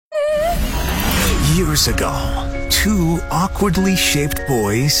Years ago, two awkwardly shaped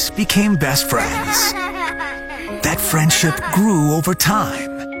boys became best friends. That friendship grew over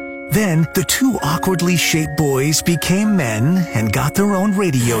time. Then the two awkwardly shaped boys became men and got their own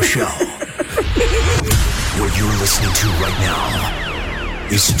radio show. What you're listening to right now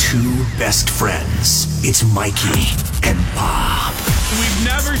is Two Best Friends. It's Mikey and Bob. We've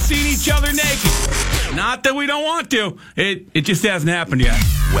never seen each other naked. Not that we don't want to. It just hasn't happened yet.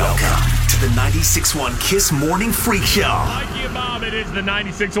 Welcome to the 96.1 Kiss Morning Freak Show. Mikey and Bob, it is the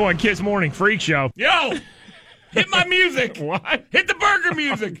 96.1 Kiss Morning Freak Show. Yo! Hit my music. What? Hit the burger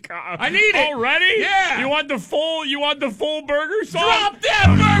music. I need it. Already? Yeah. You want the full burger song? Drop that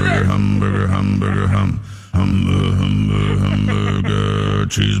burger.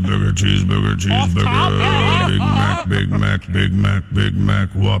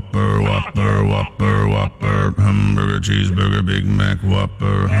 Hamburger, cheeseburger, Big Mac,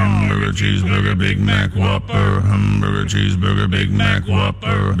 Whopper, hamburger, cheeseburger, Big Mac, Whopper, hamburger, cheeseburger, Big Mac,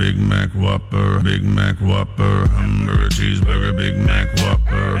 Whopper, hamburger, cheeseburger, Big Mac, Whopper, Big Mac, Whopper, hamburger, cheeseburger, Big Mac,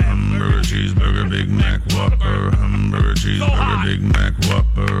 Whopper, hamburger, cheeseburger, Big Mac, Whopper, hamburger, cheeseburger, Big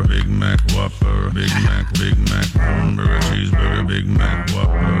Mac, Whopper, Big Mac, hamburger, cheeseburger, Big Mac,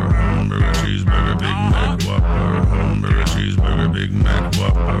 Whopper, hamburger, cheeseburger, Big Mac, Whopper, hamburger, cheeseburger, Big Mac,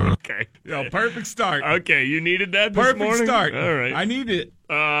 Whopper. Okay. Yo, perfect start. Okay, you needed that this Perfect morning? start. All right. I need it.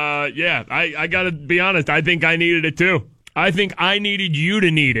 Yeah, I got to be honest. I think I needed it too. I think I needed you to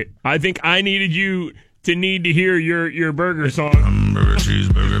need it. I think I needed you to need to hear your burger song. Hamburger,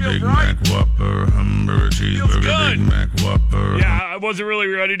 cheeseburger, Big Mac, Whopper, hamburger, cheeseburger, Big Mac, Whopper. Yeah, I wasn't really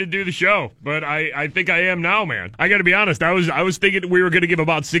ready to do the show, but I think I am now, man. I got to be honest. I was thinking we were going to give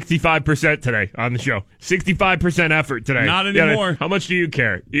about 65% today on the show. 65% effort today. Not anymore. How much do you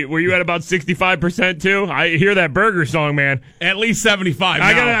care? Were you at about 65% too? I hear that burger song, man. At least 75 now.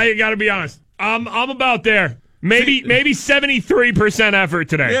 I got to be honest. I'm about there. Maybe 73% effort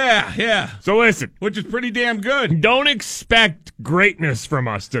today. Yeah. So listen, Which is pretty damn good. don't expect greatness from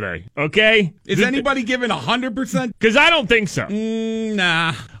us today, okay? Is anybody giving 100%? Because I don't think so.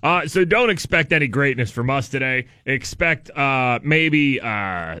 Nah. So don't expect any greatness from us today. Expect maybe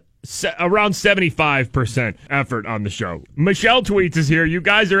around 75% effort on the show. Michelle tweets is here. You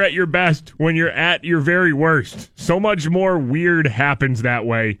guys are at your best when you're at your very worst. So much more weird happens that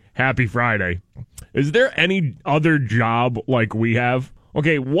way. Happy Friday. Is there any other job like we have?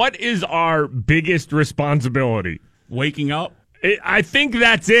 Okay, what is our biggest responsibility? Waking up? I think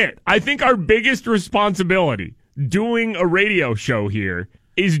that's it. I think our biggest responsibility doing a radio show here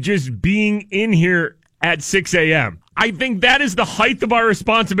is just being in here at 6 a.m. I think that is the height of our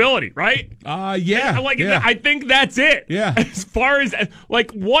responsibility, right? Yeah. I think that's it. Yeah. As far as,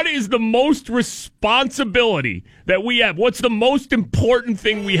 what is the most responsibility that we have? What's the most important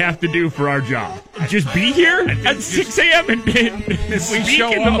thing we have to do for our job? Just be here at 6 a.m. and speak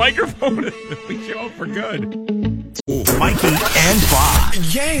in the microphone? We show up for good. Mikey and Bob.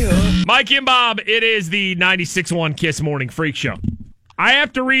 Yeah. Mikey and Bob, it is the 96.1 Kiss Morning Freak Show. I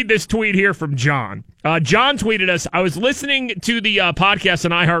have to read this tweet here from John. John tweeted us, I was listening to the podcast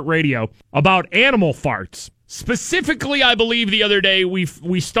on iHeartRadio about animal farts. Specifically, I believe the other day we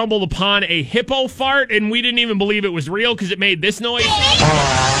stumbled upon a hippo fart, and we didn't even believe it was real because it made this noise.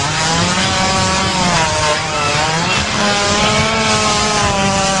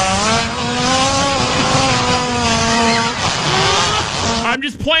 I'm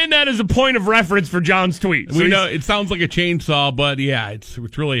just playing that as a point of reference for John's tweet. We know it sounds like a chainsaw, but yeah, it's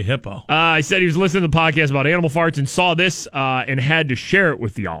really a hippo. I said he was listening to the podcast about animal farts and saw this and had to share it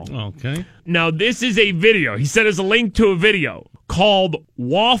with y'all. Okay. Now, this is a video. He sent us a link to a video called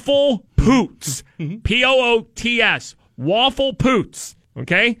Waffle Poots. P-O-O-T-S. Waffle Poots.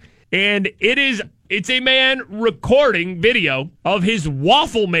 Okay? And it's a man recording video of his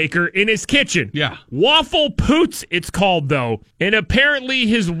waffle maker in his kitchen. Yeah. Waffle Poots, it's called, though. And apparently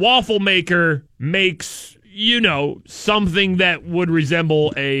his waffle maker makes, something that would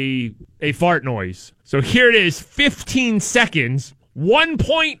resemble a fart noise. So here it is, 15 seconds,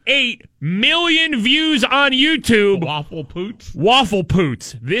 1.8 million views on YouTube. Waffle Poots? Waffle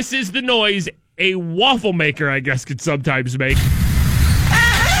Poots. This is the noise a waffle maker, I guess, could sometimes make.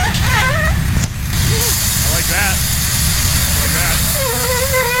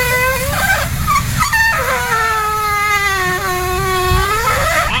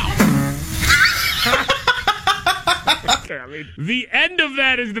 The end of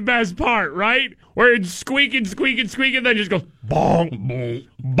that is the best part, right? Where it's squeaking, then just goes bong, bong,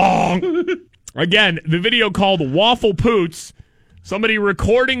 bong. Again, the video called Waffle Poots. Somebody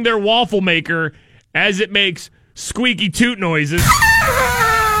recording their waffle maker as it makes squeaky toot noises.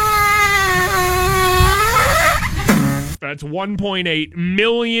 That's 1.8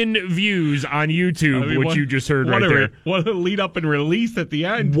 million views on YouTube, which you just heard right there. What a lead up and release at the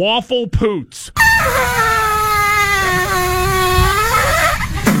end. Waffle Poots.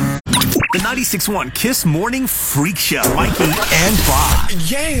 The 96.1 Kiss Morning Freak Show. Mikey and Bob.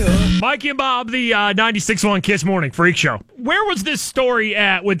 Yeah. Mikey and Bob, the 96.1 Kiss Morning Freak Show. Where was this story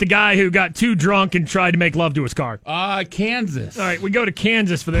at with the guy who got too drunk and tried to make love to his car? Kansas. All right, we go to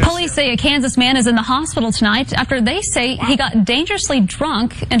Kansas for this. Police say a Kansas man is in the hospital tonight after they say he got dangerously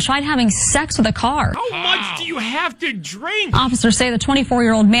drunk and tried having sex with a car. How much do you have to drink? Officers say the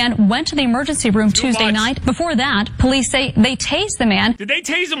 24-year-old man went to the emergency room Tuesday night. Before that, police say they tased the man. Did they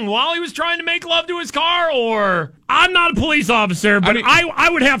tase him while he was trying to make love to his car? Or I'm not a police officer, but I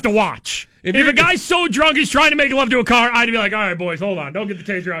would have to watch. If a guy's so drunk he's trying to make love to a car, I'd be like, all right, boys, hold on. Don't get the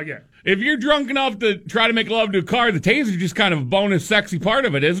taser out yet. If you're drunk enough to try to make love to a car, the taser's just kind of a bonus sexy part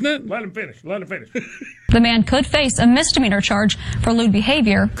of it, isn't it? Let him finish. The man could face a misdemeanor charge for lewd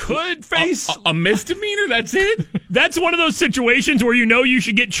behavior. Could face a misdemeanor? That's it? That's one of those situations where you know you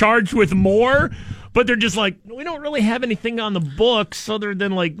should get charged with more, but they're just like, we don't really have anything on the books other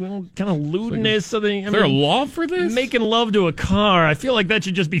than kind of lewdness. Is there a law for this? Making love to a car. I feel like that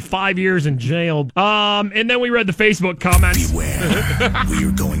should just be 5 years in jail. And then we read the Facebook comments. Beware. We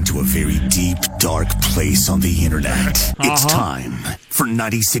are going to a very deep, dark place on the internet. It's time for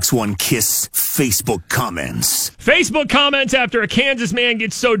 96.1 Kiss Facebook comments. Facebook comments after a Kansas man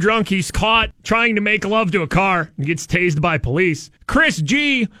gets so drunk he's caught trying to make love to a car and gets tased by police. Chris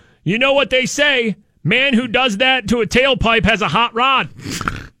G., you know what they say, man who does that to a tailpipe has a hot rod.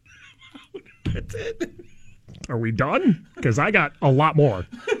 That's it. Are we done? Because I got a lot more.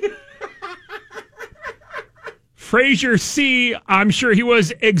 Frazier C., I'm sure he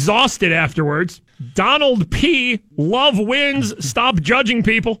was exhausted afterwards. Donald P., love wins, stop judging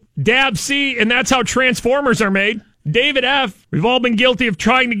people. Dab C., and that's how Transformers are made. David F., we've all been guilty of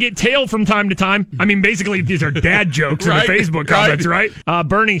trying to get tail from time to time. I mean, basically, these are dad jokes in the Facebook comments, right?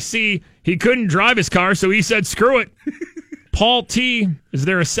 Bernie C., he couldn't drive his car, so he said, screw it. Paul T., is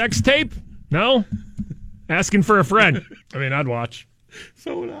there a sex tape? No? Asking for a friend. I mean, I'd watch.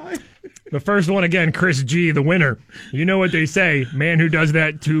 So would I. The first one again, Chris G., the winner. You know what they say, man who does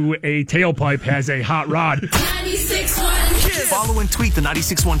that to a tailpipe has a hot rod. 96.1 Follow and tweet the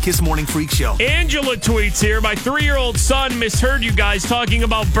 96.1 Kiss Morning Freak Show. Angela tweets here, my 3-year-old son misheard you guys talking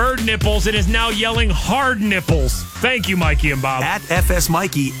about bird nipples and is now yelling hard nipples. Thank you, Mikey and Bob. At FS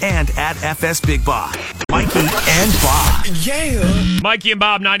Mikey and at FS Big Bob. Mikey and Bob. Yeah. Mikey and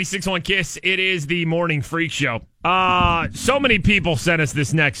Bob, 96.1 Kiss. It is the Morning Freak Show. So many people sent us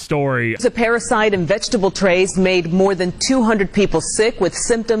this next story. A parasite in vegetable trays made more than 200 people sick with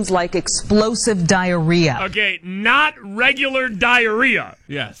symptoms like explosive diarrhea. Okay, not regular diarrhea.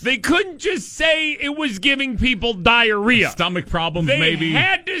 Yes. They couldn't just say it was giving people diarrhea. Stomach problems, They maybe.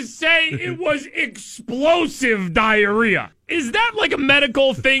 had to say it was explosive diarrhea. Is that like a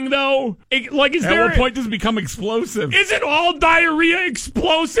medical thing, though? At what point does it become explosive? Isn't all diarrhea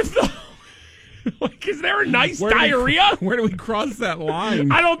explosive, though? Like, is there a nice diarrhea? Where do we cross that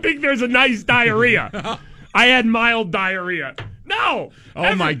line? I don't think there's a nice diarrhea. I had mild diarrhea. No.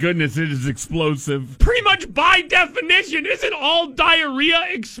 Oh, my goodness, it is explosive. Pretty much by definition, isn't all diarrhea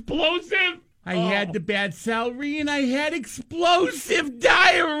explosive? I had the bad celery and I had explosive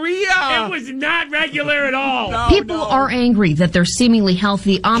diarrhea. It was not regular at all. People are angry that their seemingly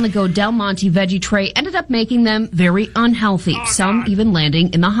healthy on-the-go Del Monte veggie tray ended up making them very unhealthy, some even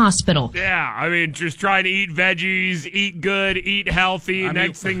landing in the hospital. Yeah, I mean, just trying to eat veggies, eat good, eat healthy.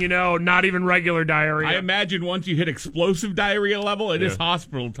 Next thing you know, not even regular diarrhea. I imagine once you hit explosive diarrhea level, it is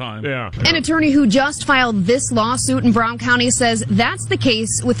hospital time. Yeah. An attorney who just filed this lawsuit in Brown County says that's the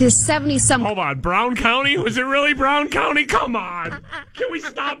case with his 70-some... Hold on, Brown County? Was it really Brown County? Come on. Can we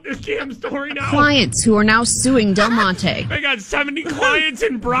stop this damn story now? clients who are now suing Del Monte. They got 70 clients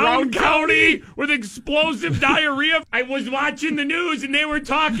in Brown County with explosive diarrhea. I was watching the news and they were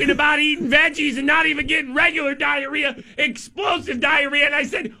talking about eating veggies and not even getting regular diarrhea, explosive diarrhea. And I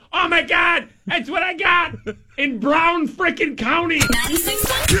said, oh my God, that's what I got in Brown frickin' County.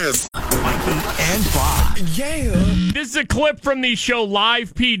 96.1 Yes. Mikey and Bob. Yeah. This is a clip from the show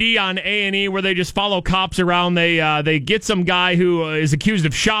Live PD on A&E where they just follow cops around. They get some guy who is accused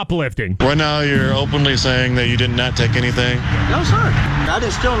of shoplifting. Right now, you're openly saying that you did not take anything. No, sir. I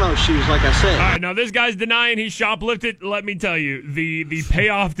didn't steal no shoes, like I said. All right, now this guy's denying he shoplifted. Let me tell you, the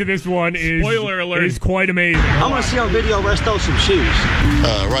payoff to this one is Spoiler alert. is quite amazing. I want to see on video where I stole some shoes.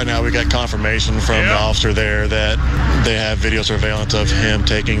 Right now, we got confirmation from the officer there that they have video surveillance of him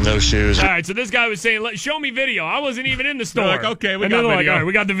taking those shoes. All right, so this guy was saying, "Show me video." I wasn't even in the store. They're like, okay, we and got they're video. Like, all right,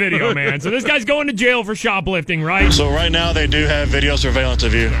 we got the video, man. So this guy's going to jail for shoplifting, right? So right now they do have video surveillance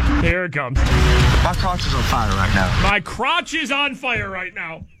of you. Here it comes. My crotch is on fire right now. My crotch is on fire right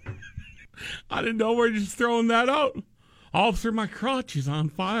now. I didn't know we're just throwing that out. Officer, my crotch is on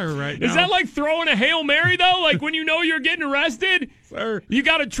fire right now. Is that like throwing a Hail Mary, though? Like when you know you're getting arrested? Sir. You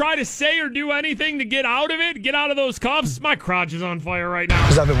got to try to say or do anything to get out of it, get out of those cuffs. My crotch is on fire right now.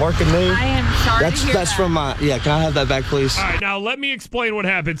 Because I've been working late. I am sorry to hear That's that. from my... Yeah, can I have that back, please? All right, now let me explain what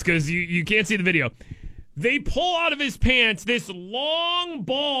happens because you can't see the video. They pull out of his pants this long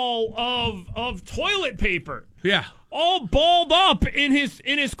ball of toilet paper. Yeah. All balled up in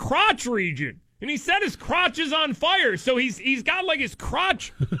his crotch region. And he said his crotch is on fire, so he's got like his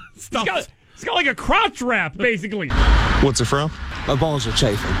crotch. He's got like a crotch wrap, basically. What's it from? My balls are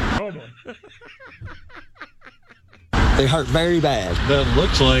chafing. Oh boy. They hurt very bad. That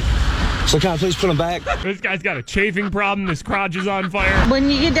looks like. So can I please put them back? This guy's got a chafing problem. His crotch is on fire. When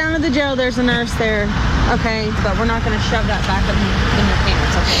you get down to the jail, there's a nurse there, okay? But we're not going to shove that back in your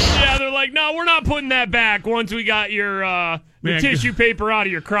pants, okay? Yeah, they're like, no, we're not putting that back once we got your the tissue paper out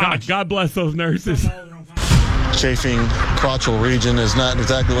of your crotch. God bless those nurses. Chafing crotchal region is not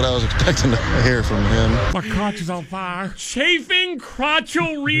exactly what I was expecting to hear from him. My crotch is on fire. Chafing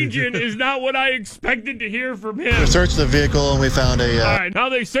crotchal region is not what I expected to hear from him. We searched the vehicle and we found a All right, now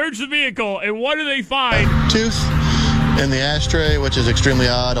they search the vehicle, and what do they find? tooth in the ashtray, which is extremely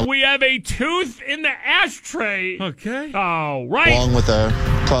odd. We have a tooth in the ashtray. Okay. Oh, right. Along with a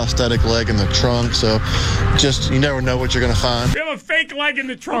prosthetic leg in the trunk, so just you never know what you're going to find. We have a fake leg in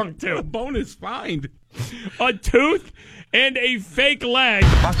the trunk, too. A bonus find. A tooth and a fake leg.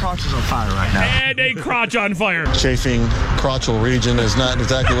 My crotch is on fire right now. And a crotch on fire. Chafing crotchal region is not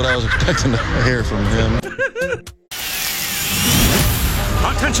exactly what I was expecting to hear from him.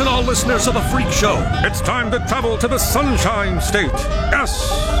 Attention all listeners of the Freak Show. It's time to travel to the Sunshine State. Yes,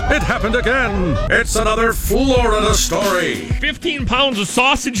 it happened again. It's another Florida story. 15 pounds of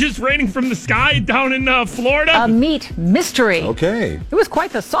sausages raining from the sky down in Florida. A meat mystery. Okay. It was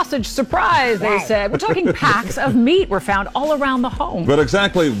quite the sausage surprise, they said. We're talking packs of meat were found all around the home. But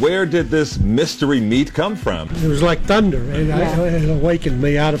exactly where did this mystery meat come from? It was like thunder, and it awakened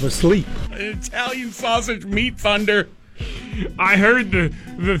me out of a sleep. Italian sausage meat thunder. I heard the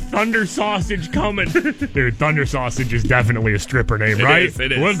Thunder Sausage coming. Dude, Thunder Sausage is definitely a stripper name, right?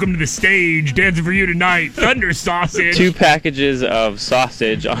 It is. Welcome to the stage. Dancing for you tonight. Thunder Sausage. 2 packages of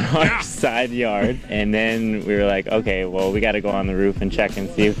sausage on our side yard. And then we were like, okay, well, we got to go on the roof and check and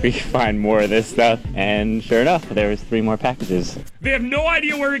see if we can find more of this stuff. And sure enough, there was 3 more packages. They have no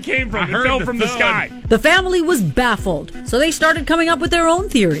idea where it came from. It fell from the sky. The family was baffled, so they started coming up with their own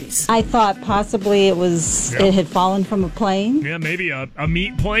theories. I thought possibly it had fallen from a plane. Yeah, maybe a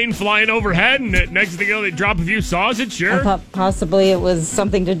meat plane flying overhead, and next thing you know, they drop a few sausage, sure. I thought possibly it was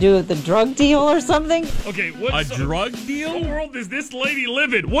something to do with the drug deal or something. Okay, drug deal? What world does this lady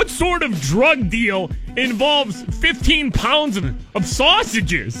live in? What sort of drug deal involves 15 pounds of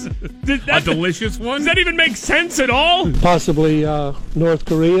sausages? A delicious one? Does that even make sense at all? Possibly North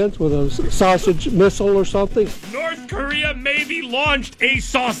Koreans with a sausage missile or something. North Korea maybe launched a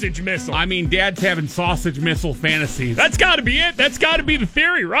sausage missile. I mean, Dad's having sausage missile fantasies. That's got to be it. That's got to be the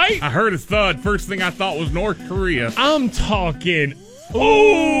theory, right? I heard a thud. First thing I thought was North Korea. I'm talking.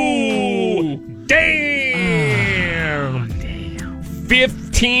 Ooh, damn.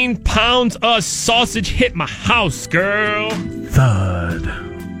 15 pounds of sausage hit my house, girl. Thud.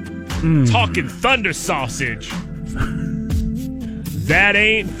 Talking thunder sausage. That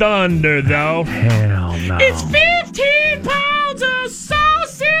ain't thunder, though. Hell no. It's 15 pounds of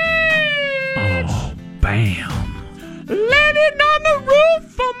sausage. Oh, bam. Landing on the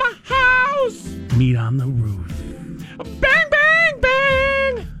roof of my house. Meat on the roof. Bang, bang,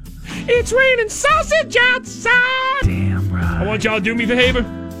 bang. It's raining sausage outside. Damn right. I want y'all to do me a favor.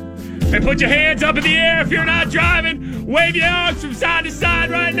 And put your hands up in the air if you're not driving. Wave your arms from side to side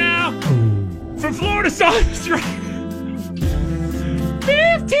right now. Ooh. For Florida Sausage.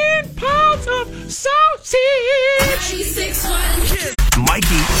 15 pounds of sausage. 96.1.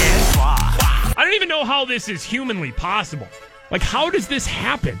 Mikey and Bob. I don't even know how this is humanly possible. Like, how does this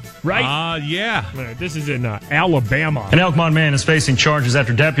happen, right? Yeah. This is in Alabama. An Elkmont man is facing charges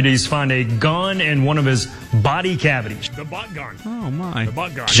after deputies find a gun in one of his body cavities. The butt gun. Oh, my. The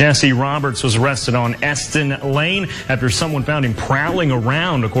butt gun. Jesse Roberts was arrested on Eston Lane after someone found him prowling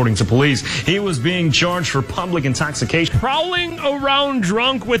around, according to police. He was being charged for public intoxication. Prowling around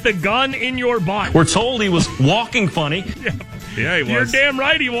drunk with a gun in your butt. We're told he was walking funny. Yeah. Yeah, he was. You're damn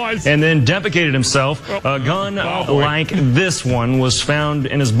right he was. And then defecated himself. A gun like this one was found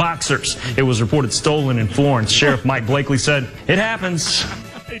in his boxers. It was reported stolen in Florence. Sheriff Mike Blakely said, "It happens."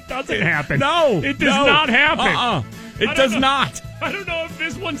 It doesn't happen. No. It does not happen. It does not. I don't know if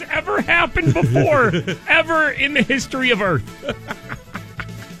this one's ever happened before, ever in the history of Earth.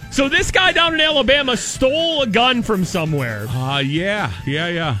 So this guy down in Alabama stole a gun from somewhere. Yeah.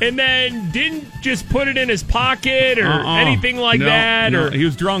 And then didn't just put it in his pocket or anything like that. No. Or he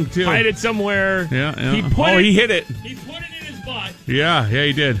was drunk, too. Hide it somewhere. Yeah. He hit it. He put it in his butt. Yeah,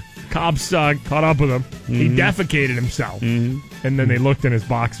 he did. Cops caught up with him. Mm-hmm. He defecated himself. Mm-hmm. And then they looked in his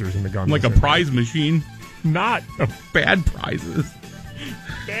boxers and the gun like was a in prize machine. Not a bad prizes.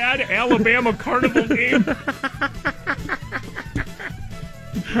 Bad Alabama carnival game.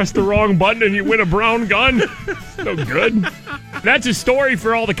 Press the wrong button and you win a brown gun. It's no good. That's a story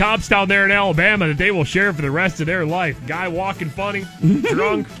for all the cops down there in Alabama that they will share for the rest of their life. Guy walking funny,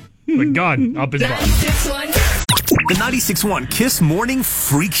 drunk, with a gun up his butt. The 96.1 Kiss Morning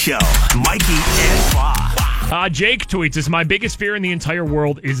Freak Show. Mikey and Bob. Jake tweets us, my biggest fear in the entire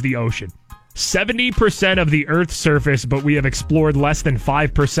world is the ocean. 70% of the Earth's surface, but we have explored less than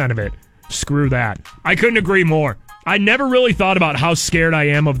 5% of it. Screw that. I couldn't agree more. I never really thought about how scared I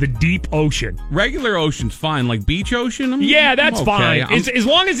am of the deep ocean. Regular ocean's fine, like beach ocean? Yeah, that's okay. fine. As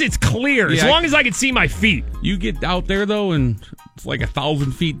long as it's clear, as long as I can see my feet. You get out there, though, and it's like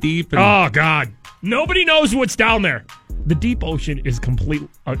 1,000 feet deep. And oh, God. Nobody knows what's down there. The deep ocean is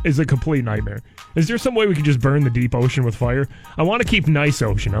a complete nightmare. Is there some way we could just burn the deep ocean with fire? I want to keep nice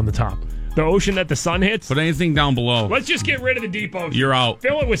ocean on the top. The ocean that the sun hits. But anything down below. Let's just get rid of the deep ocean. You're out.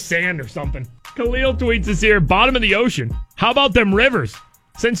 Fill it with sand or something. Khalil tweets us here, bottom of the ocean. How about them rivers?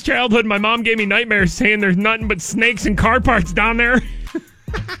 Since childhood, my mom gave me nightmares saying there's nothing but snakes and car parts down there.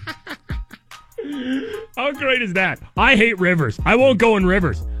 How great is that? I hate rivers. I won't go in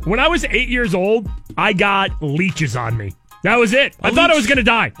rivers. When I was 8 years old, I got leeches on me. That was it. I thought I was going to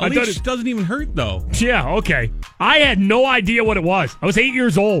die. A leech doesn't even hurt, though. Yeah, okay. I had no idea what it was. I was 8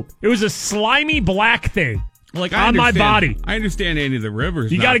 years old. It was a slimy black thing on my body. I understand any of the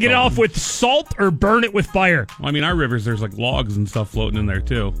rivers. You got to get it off with salt or burn it with fire. Well, I mean, our rivers, there's like logs and stuff floating in there,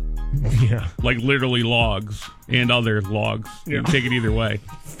 too. Yeah. Like literally logs and other logs. You can take it either way.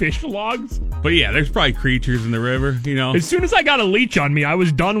 Fish logs? But yeah, there's probably creatures in the river, you know. As soon as I got a leech on me, I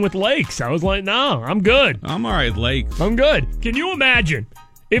was done with lakes. I was like, no, I'm good. I'm all right with lakes. I'm good. Can you imagine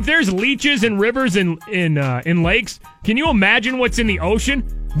if there's leeches in rivers in lakes? Can you imagine what's in the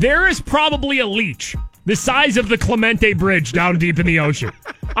ocean? There is probably a leech the size of the Clemente Bridge down deep in the ocean.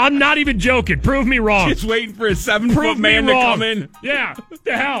 I'm not even joking. Prove me wrong. Just waiting for a 7-foot man to come in. Yeah. What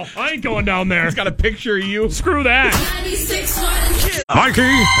the hell? I ain't going down there. He's got a picture of you. Screw that. 96.1 Mikey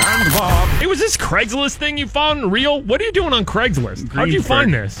and Bob. Hey, was this Craigslist thing you found real? What are you doing on Craigslist? How'd you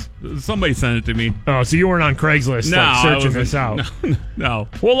find this? Somebody sent it to me. Oh, so you weren't on Craigslist searching this out. No.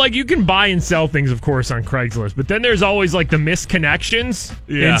 Well, like, you can buy and sell things, of course, on Craigslist, but then there's always, like, the misconnections.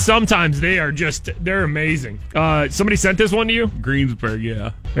 Yeah. And sometimes they're amazing. Somebody sent this one to you? Greensburg,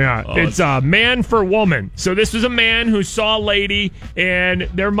 yeah. Yeah, it's man for woman. So this was a man who saw a lady, and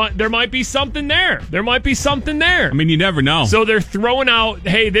there might be something there. There might be something there. I mean, you never know. So they're throwing out,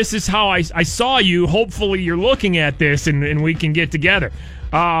 hey, this is how I saw you. Hopefully you're looking at this, and we can get together.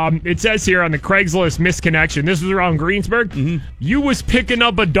 It says here on the Craigslist misconnection, this was around Greensburg. Mm-hmm. You was picking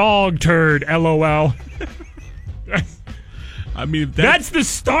up a dog turd, LOL. I mean, that's the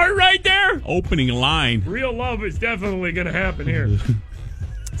start right there. Opening line. Real love is definitely going to happen here.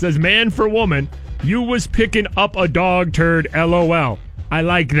 It says, man for woman, you was picking up a dog turd, LOL. I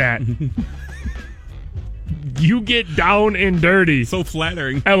like that. You get down and dirty. So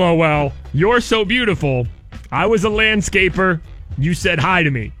flattering. LOL. You're so beautiful. I was a landscaper. You said hi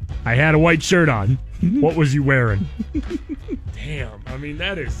to me. I had a white shirt on. What was you wearing? Damn. I mean,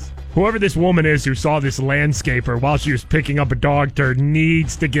 that is... Whoever this woman is who saw this landscaper while she was picking up a dog turd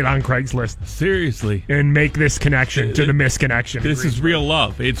needs to get on Craigslist. Seriously. And make this connection to the misconnection. This is real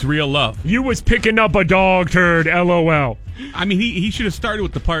love. It's real love. You was picking up a dog turd, LOL. I mean, he should have started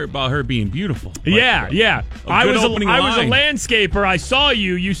with the part about her being beautiful. Yeah. I was a landscaper. I saw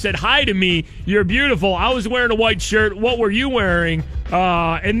you. You said hi to me. You're beautiful. I was wearing a white shirt. What were you wearing?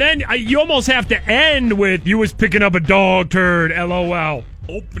 And then you almost have to end with, you was picking up a dog turd, LOL.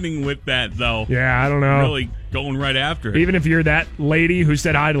 Opening with that, though. Yeah, I don't know. Really going right after it. Even if you're that lady who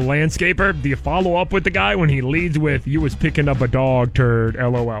said hi to the landscaper, do you follow up with the guy when he leads with, you was picking up a dog turd,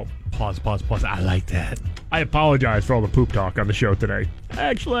 LOL? Pause. I like that. I apologize for all the poop talk on the show today.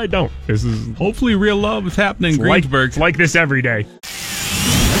 Actually, I don't. This is... Hopefully real love is happening in Greensburg. It's like this every day.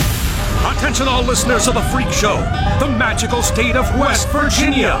 A Attention all listeners of the Freak Show. The magical state of West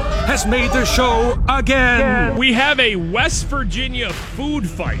Virginia has made the show again. We have a West Virginia food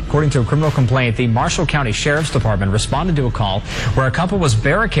fight. According to a criminal complaint, the Marshall County Sheriff's Department responded to a call where a couple was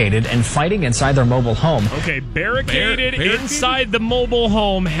barricaded and fighting inside their mobile home. Okay, barricaded inside the mobile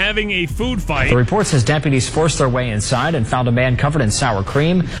home having a food fight. The report says deputies forced their way inside and found a man covered in sour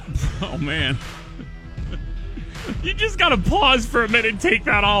cream. Oh, man. You just gotta pause for a minute and take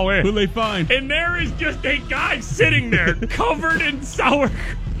that all in. Who'll they find? And there is just a guy sitting there covered in sour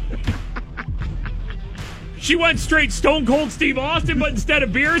cream. She went straight Stone Cold Steve Austin, but instead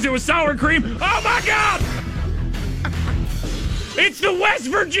of beers, it was sour cream. Oh my God! It's the West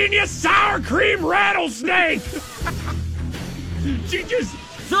Virginia sour cream rattlesnake! She just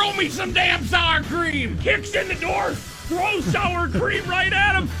throw me some damn sour cream! Kicks in the door, throws sour cream right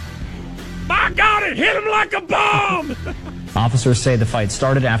at him. My God, it hit him like a bomb! Officers say the fight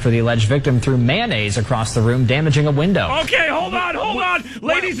started after the alleged victim threw mayonnaise across the room, damaging a window. Okay, hold on.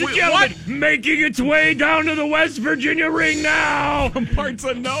 Ladies and gentlemen, making its way down to the West Virginia ring now. Parts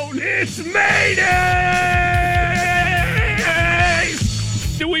unknown. It's Mayday!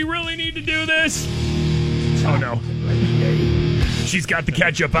 Do we really need to do this? Oh, no. She's got the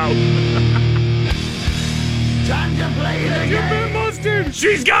ketchup out. Time to play the game. Mustard.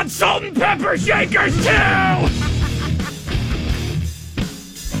 She's got salt and pepper shakers, too!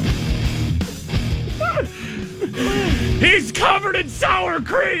 He's covered in sour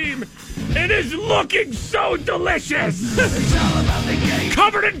cream and is looking so delicious.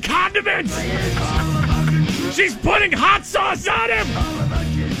 Covered in condiments. She's putting hot sauce on him.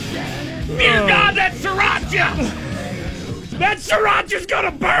 Dear God, that sriracha. That sriracha's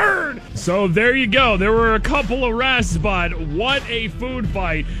gonna burn. So there you go. There were a couple arrests, but what a food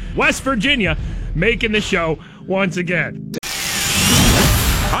fight. West Virginia making the show once again.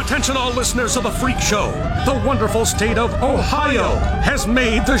 Attention all listeners of the Freak Show. The wonderful state of Ohio has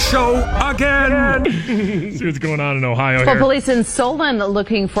made the show again. See what's going on in Ohio Well, here. police in Solon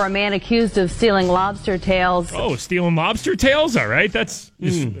looking for a man accused of stealing lobster tails. Oh, stealing lobster tails? All right. That's,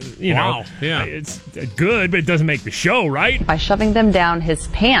 you know, it's good, but it doesn't make the show, right? By shoving them down his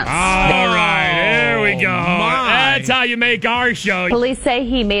pants. All right. There we go. My. That's how you make our show. Police say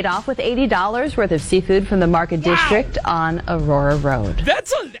he made off with $80 worth of seafood from the Market District on Aurora Road.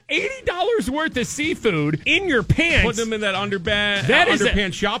 That's $80 worth of seafood in your pants. Put them in that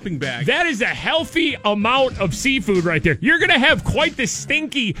underpants shopping bag. That is a healthy amount of seafood right there. You're going to have quite the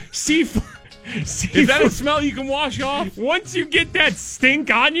stinky seafood. Is that a smell you can wash off? Once you get that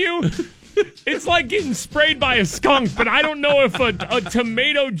stink on you, it's like getting sprayed by a skunk, but I don't know if a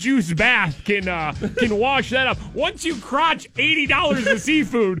tomato juice bath can wash that up. Once you crotch $80 of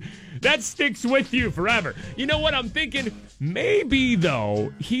seafood, that sticks with you forever. You know what I'm thinking? Maybe,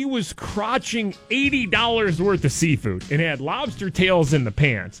 though, he was crotching $80 worth of seafood and had lobster tails in the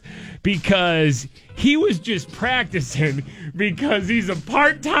pants because he was just practicing because he's a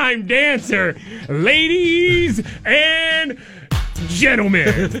part-time dancer. Ladies and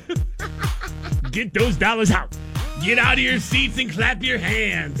gentlemen, get those dollars out. Get out of your seats and clap your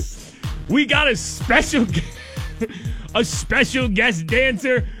hands. We got a special guest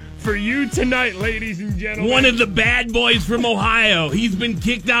dancer for you tonight, ladies and gentlemen. One of the bad boys from Ohio. He's been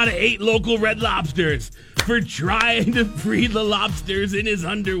kicked out of 8 local Red Lobsters for trying to free the lobsters in his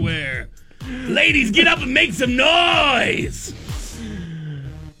underwear. Ladies, get up and make some noise!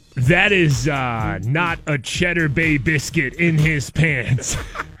 That is not a Cheddar Bay biscuit in his pants.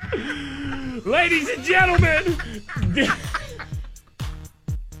 Ladies and gentlemen,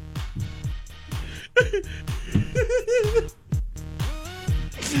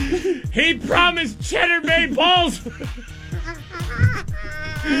 he promised Cheddar Bay balls.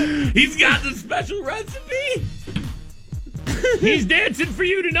 He's got the special recipe. He's dancing for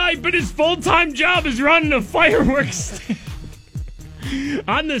you tonight, but his full-time job is running a fireworks stand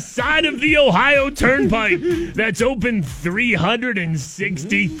on the side of the Ohio Turnpike that's open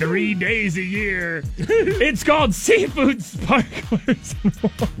 363 days a year. It's called Seafood Sparklers.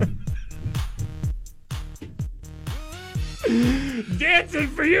 Dancing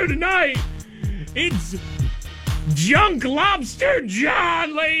for you tonight, it's Junk Lobster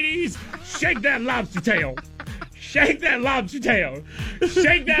John, ladies. Shake that lobster tail. Shake that lobster tail.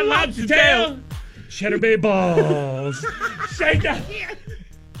 Shake that lobster tail. Cheddar Bay balls. Shake that.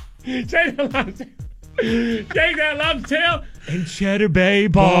 Shake that lobster. Shake that lobster tail and Cheddar Bay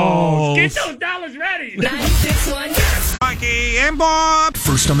balls. Get those dollars was ready. 96.1 Mikey and Bob.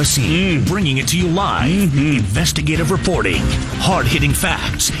 First on the scene, bringing it to you live. Investigative reporting, hard-hitting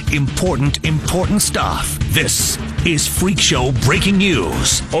facts, important stuff. This is Freak Show Breaking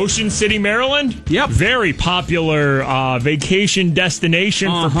News. Ocean City, Maryland? Yep. Very popular vacation destination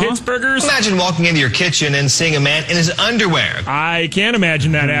for Pittsburghers. Imagine walking into your kitchen and seeing a man in his underwear. I can't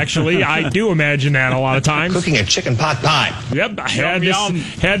imagine that, actually. I do imagine that a lot of times. Cooking a chicken pot pie. Yep, I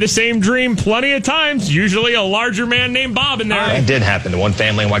had the same dream plenty of times. Usually a larger man named Bob in there. That did happen to one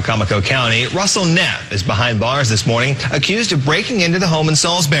family in Wicomico County. Russell Neff is behind bars this morning, accused of breaking into the home in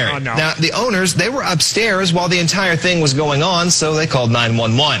Salisbury. Oh, no. Now, the owners, they were upstairs while the entire thing was going on, so they called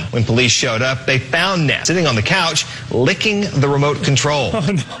 911. When police showed up, they found Neff sitting on the couch, licking the remote control. Oh,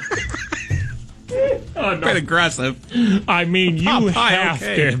 no. Oh, no. Quite aggressive. I mean, you have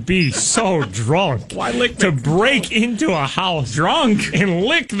to be so drunk to break into a house drunk and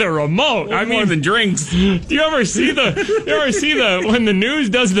lick the remote. I mean, more than drinks. Do you ever see the when the news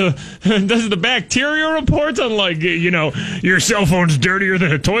does the bacteria reports on, like, you know, your cell phone's dirtier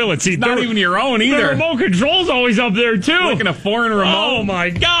than a toilet seat? It's not even your own either. The remote control's always up there too. Licking a foreign remote. Oh my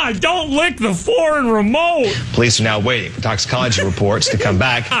God! Don't lick the foreign remote. Police are now waiting for toxicology reports to come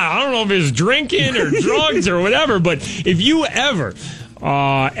back. I don't know if it's drinking or drugs or whatever, but if you ever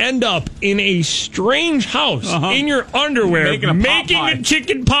end up in a strange house in your underwear making a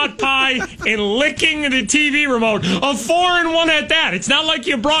chicken pot pie and licking the TV remote, a foreign one at that. It's not like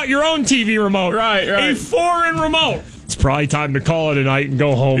you brought your own TV remote. Right. A foreign remote. It's probably time to call it a night and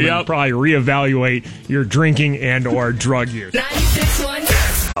go home and probably reevaluate your drinking and or drug use.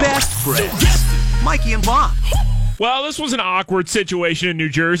 96.1 Best friends. Mikey and Bob. Well, this was an awkward situation in New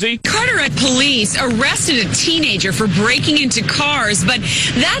Jersey. Carteret police arrested a teenager for breaking into cars, but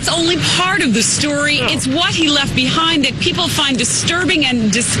that's only part of the story. It's what he left behind that people find disturbing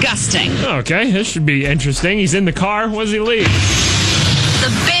and disgusting. Okay, this should be interesting. He's in the car. What does he leave? The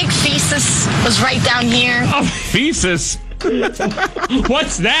big feces was right down here. Oh, feces?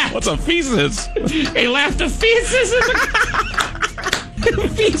 What's that? What's a feces? He left a feces in the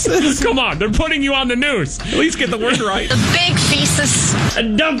feces. Come on, they're putting you on the news. At least get the word right. The big feces.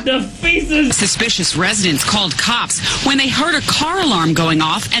 Dump the feces. Suspicious residents called cops when they heard a car alarm going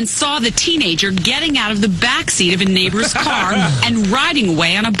off and saw the teenager getting out of the backseat of a neighbor's car and riding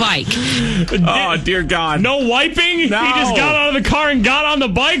away on a bike. Oh, dear God. No wiping? No. He just got out of the car and got on the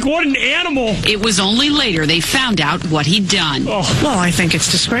bike? What an animal. It was only later they found out what he'd done. Oh. Well, I think it's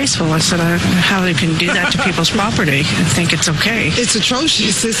disgraceful. I said, how they can do that to people's property. I think it's okay. It's atrocious.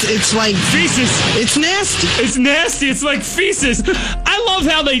 It's like feces. It's nasty. It's nasty. It's like feces. I love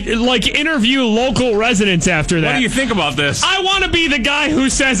how they like interview local residents after that. What do you think about this? I want to be the guy who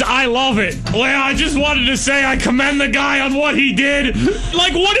says I love it. Well, I just wanted to say I commend the guy on what he did.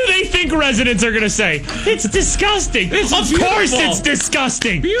 Like, what do they think residents are going to say? It's disgusting. Of course it's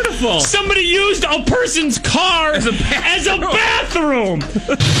disgusting. Beautiful. Somebody used a person's car as a bathroom.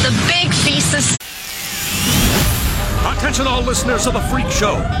 The big feces. Attention all listeners of the Freak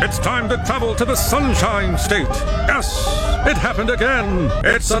Show. It's time to travel to the Sunshine State. Yes, it happened again.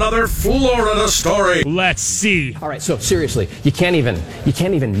 It's another Florida story. Let's see. All right, so seriously, you can't even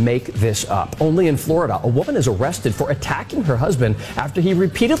make this up. Only in Florida, a woman is arrested for attacking her husband after he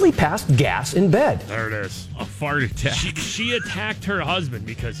repeatedly passed gas in bed. There it is. A fart attack. She attacked her husband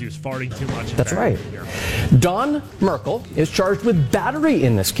because he was farting too much. That's right. Dawn Merkel is charged with battery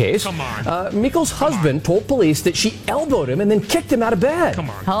in this case. Come on. Mikkel's husband told police that she elbowed him and then kicked him out of bed. Come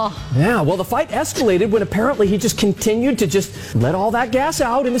on. Oh. Yeah, well, the fight escalated when apparently he just continued to just let all that gas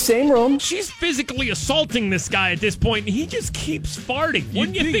out in the same room. She's physically assaulting this guy at this point, and he just keeps farting.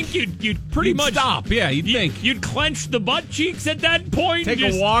 Wouldn't you think you'd pretty much stop? Yeah, you'd think. You'd clench the butt cheeks at that point. Take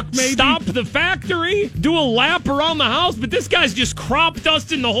a walk, maybe? Stop the factory, do a lap around the house, but this guy's just crop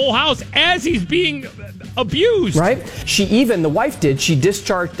dusting the whole house as he's being abused. Right? The wife she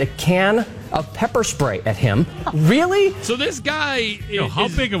discharged a can of pepper spray at him. Really? So this guy... how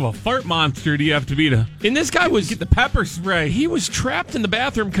big of a fart monster do you have to be to... And this guy was... Get the pepper spray. He was trapped in the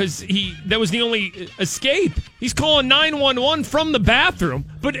bathroom because that was the only escape. He's calling 911 from the bathroom.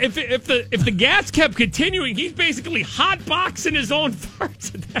 But if the gas kept continuing, he's basically hotboxing his own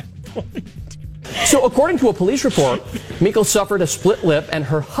farts at that point. So according to a police report, Mikkel suffered a split lip and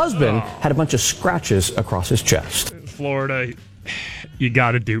her husband had a bunch of scratches across his chest. Florida, you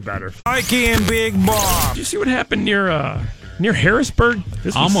got to do better. Mikey and Big Bob. Did you see what happened near Harrisburg? This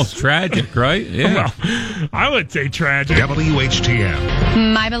was almost tragic, right? Yeah. Well, I would say tragic.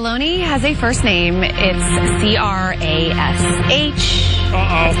 WHTM. My baloney has a first name. It's C-R-A-S-H.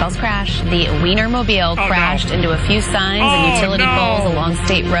 It spells crash. The Wienermobile crashed into a few signs and utility poles along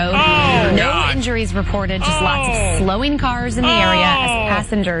State Road. No injuries reported, just lots of slowing cars in the area as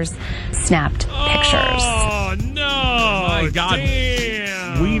passengers snapped pictures. Oh, no. My God.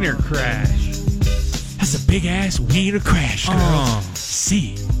 Damn. Wiener crash. That's a big-ass wiener crash, girl.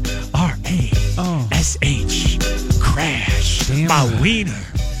 C-R-A-S-H. Crash. Damn My right. wiener.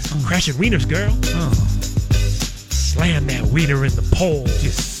 Crashing wieners, girl. Slam that wiener in the pole.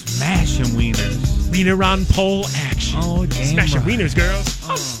 Just smashing wieners. Wiener on pole action. Oh, damn Smashing right. wieners, girl.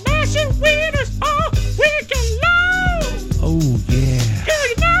 I'm smashing wieners all weekend long. Oh, yeah. Girl,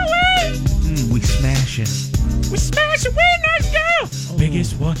 you know it. We smashing. We smashing wieners, girl.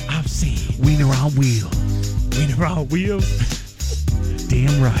 Biggest one I've seen. Wiener on wheels. Wiener on wheels.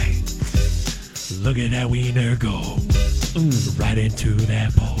 Damn right. Look at that wiener go. Right into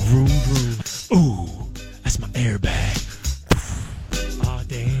that pole. Vroom, vroom. Ooh, that's my airbag. Oh,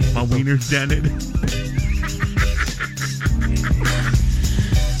 damn. My wiener's dented.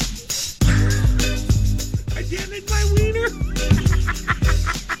 I dented my wiener.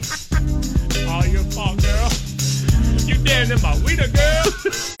 All your fault, girl. You dented my wiener, girl.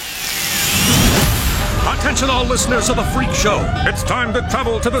 Attention all listeners of the Freak Show. It's time to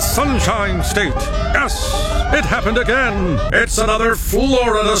travel to the Sunshine State. Yes, it happened again. It's another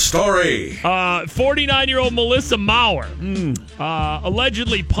Florida story. 49-year-old Melissa Maurer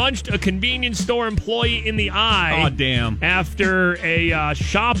allegedly punched a convenience store employee in the eye. Oh, damn. After a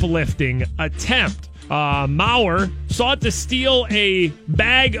shoplifting attempt. Maurer sought to steal a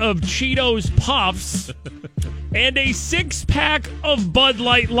bag of Cheetos Puffs and a 6-pack of Bud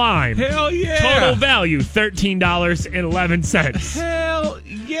Light Lime. Hell yeah. Total value, $13.11. Hell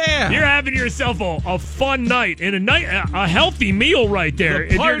yeah. You're having yourself a fun night and a healthy meal right there.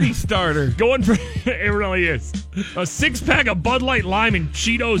 The party starter. Going for it really is. A 6-pack of Bud Light Lime and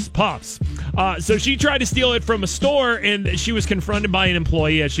Cheetos Puffs. So she tried to steal it from a store, and she was confronted by an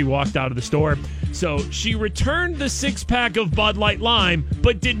employee as she walked out of the store. So she returned the 6-pack of Bud Light Lime,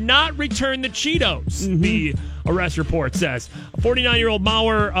 but did not return the Cheetos. The arrest report says. 49-year-old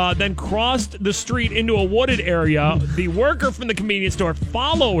Maurer then crossed the street into a wooded area. The worker from the convenience store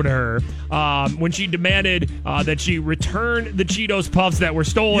followed her when she demanded that she return the Cheetos Puffs that were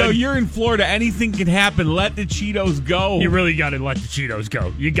stolen. Yo, you're in Florida. Anything can happen. Let the Cheetos go. You really got to let the Cheetos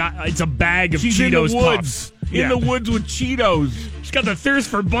go. It's a bag of She's Cheetos in the woods. Puffs. In the woods with Cheetos. She's got the thirst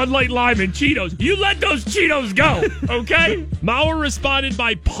for Bud Light Lime and Cheetos. You let those Cheetos go, okay? Maurer responded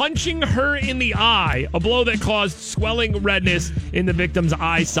by punching her in the eye, a blow that caused swelling redness in the victim's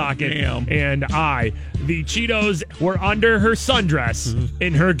eye socket and eye. The Cheetos were under her sundress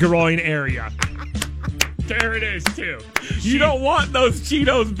in her groin area. There it is, too. You don't want those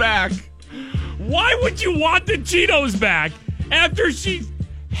Cheetos back. Why would you want the Cheetos back after she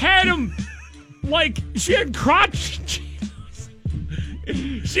had them, like, she had crotch Cheetos?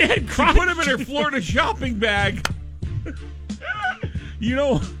 She had crotch. She put them in her Florida shopping bag. You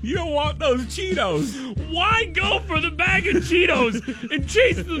don't want those Cheetos. Why go for the bag of Cheetos and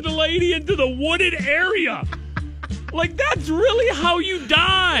chase the lady into the wooded area? Like, that's really how you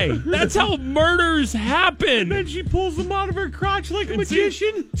die. That's how murders happen. And then she pulls them out of her crotch like a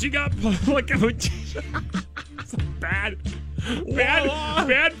magician. She got like a magician. It's a bad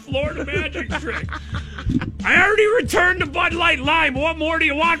Florida magic trick. I already returned the Bud Light Lime. What more do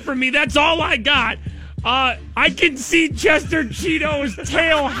you want from me? That's all I got. I can see Chester Cheeto's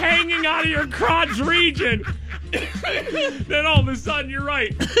tail hanging out of your crotch region. Then all of a sudden, you're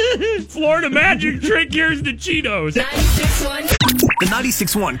right. Florida magic trick, here's the Cheetos. 96.1. The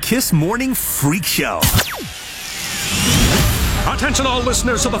 96.1 Kiss Morning Freak Show. Attention all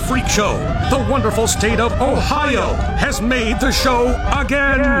listeners of the Freak Show. The wonderful state of Ohio has made the show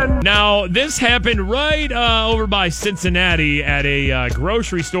again. Now, this happened right over by Cincinnati at a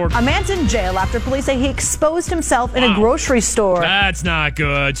grocery store. A man's in jail after police say he exposed himself in a grocery store. That's not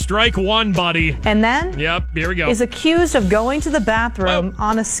good. Strike one, buddy. And then? Yep, here we go. Is accused of going to the bathroom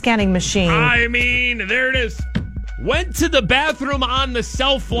on a scanning machine. I mean, there it is. Went to the bathroom on the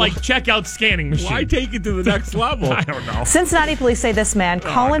checkout scanning machine. Why take it to the next level? I don't know. Cincinnati police say this man,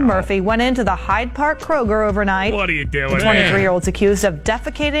 Colin Murphy, went into the Hyde Park Kroger overnight. What are you doing? The 23-year's accused of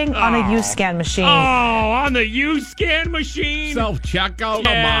defecating on a U-scan machine. Oh, on the U-scan machine? Self-checkout? Come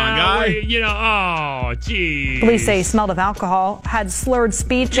on, guy. Oh, geez. Police say he smelled of alcohol, had slurred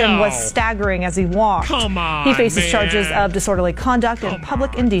speech, and was staggering as he walked. Come on, He faces charges of disorderly conduct and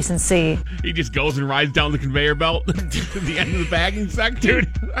public indecency. He just goes and rides down the conveyor belt to the end of the bagging section.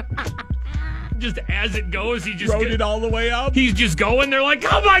 Dude. Just as it goes, he just rode it all the way up. He's just going. They're like,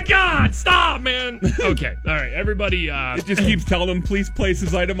 oh my God, stop, man. Okay, all right, everybody. It just keeps telling him, please place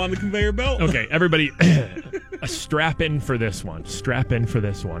his item on the conveyor belt. Okay, everybody, strap in for this one. Strap in for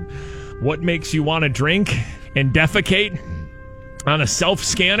this one. What makes you want to drink and defecate on a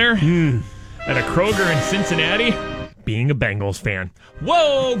self-scanner at a Kroger in Cincinnati? Being a Bengals fan.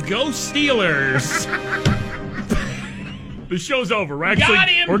 Whoa, go Steelers! The show's over.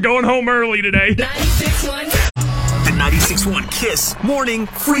 We're going home early today. 96.1. The 96.1 Kiss Morning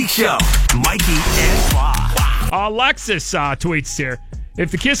Freak Show. Mikey and Bob. Alexis tweets here. If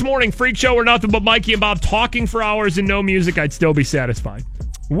the Kiss Morning Freak Show were nothing but Mikey and Bob talking for hours and no music, I'd still be satisfied.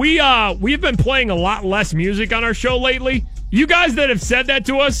 We've been playing a lot less music on our show lately. You guys that have said that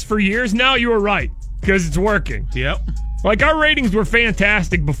to us for years now, you were right. Because it's working. Yep. Like, our ratings were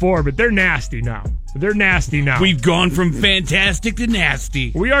fantastic before, but they're nasty now. We've gone from fantastic to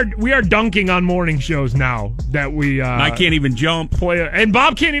nasty. We are dunking on morning shows now that we I can't even jump. Play and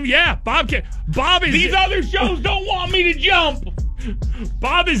Bob can't even Bob can't. Bob is These other shows don't want me to jump.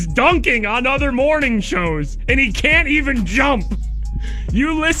 Bob is dunking on other morning shows and he can't even jump.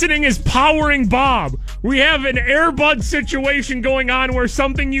 You listening is powering Bob. We have an Airbud situation going on where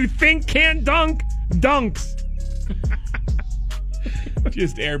something you think can't dunk dunks.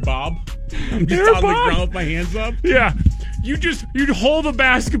 Just Air Bob. I'm just on the ground with my hands up. Yeah. You'd hold a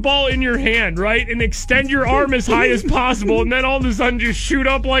basketball in your hand, right? And extend your arm as high as possible, and then all of a sudden just shoot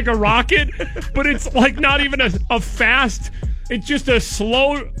up like a rocket. But it's like not even a fast, it's just a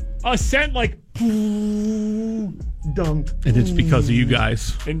slow ascent, like dunk. And it's because of you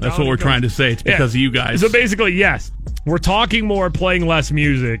guys. That's what we're trying to say. It's because of you guys. So basically, yes. We're talking more, playing less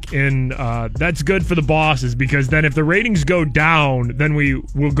music, and that's good for the bosses because then if the ratings go down, then we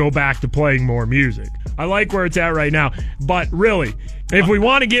will go back to playing more music. I like where it's at right now. But really, if we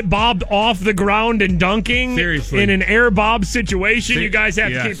want to get Bob off the ground and dunking seriously in an Air Bob situation, you guys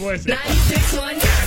have to keep listening. 96.1